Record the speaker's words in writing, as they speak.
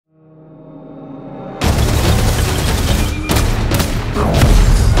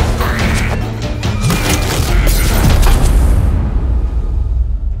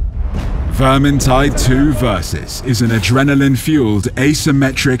Vermintide 2 Versus is an adrenaline-fueled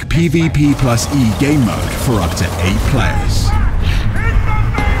asymmetric PvP plus E game mode for up to 8 players.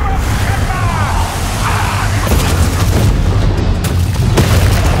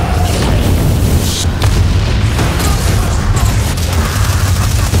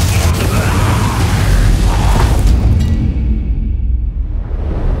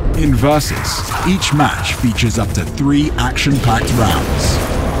 In Versus, each match features up to 3 action-packed rounds,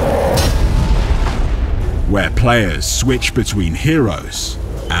 where players switch between heroes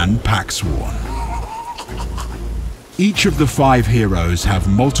and Packsworn. Each of the 5 heroes have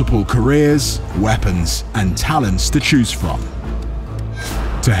multiple careers, weapons, and talents to choose from,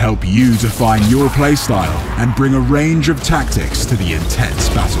 to help you define your playstyle and bring a range of tactics to the intense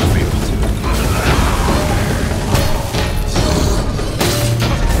battlefield.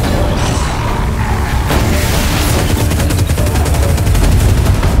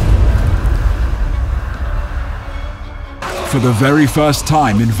 For the very first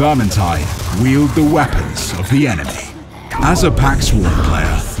time in Vermintide, wield the weapons of the enemy. As a Packsworn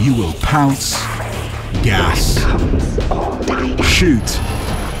player, you will pounce, gas, shoot,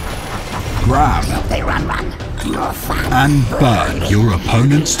 grab, and burn your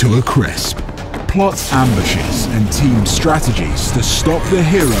opponents to a crisp. Plot ambushes and team strategies to stop the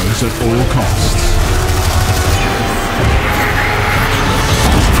heroes at all costs.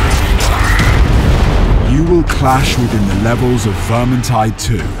 You will clash within the levels of Vermintide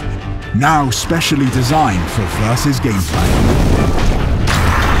 2, now specially designed for Versus gameplay.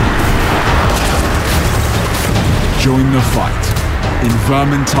 Join the fight in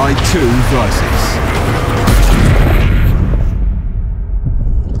Vermintide 2 Versus.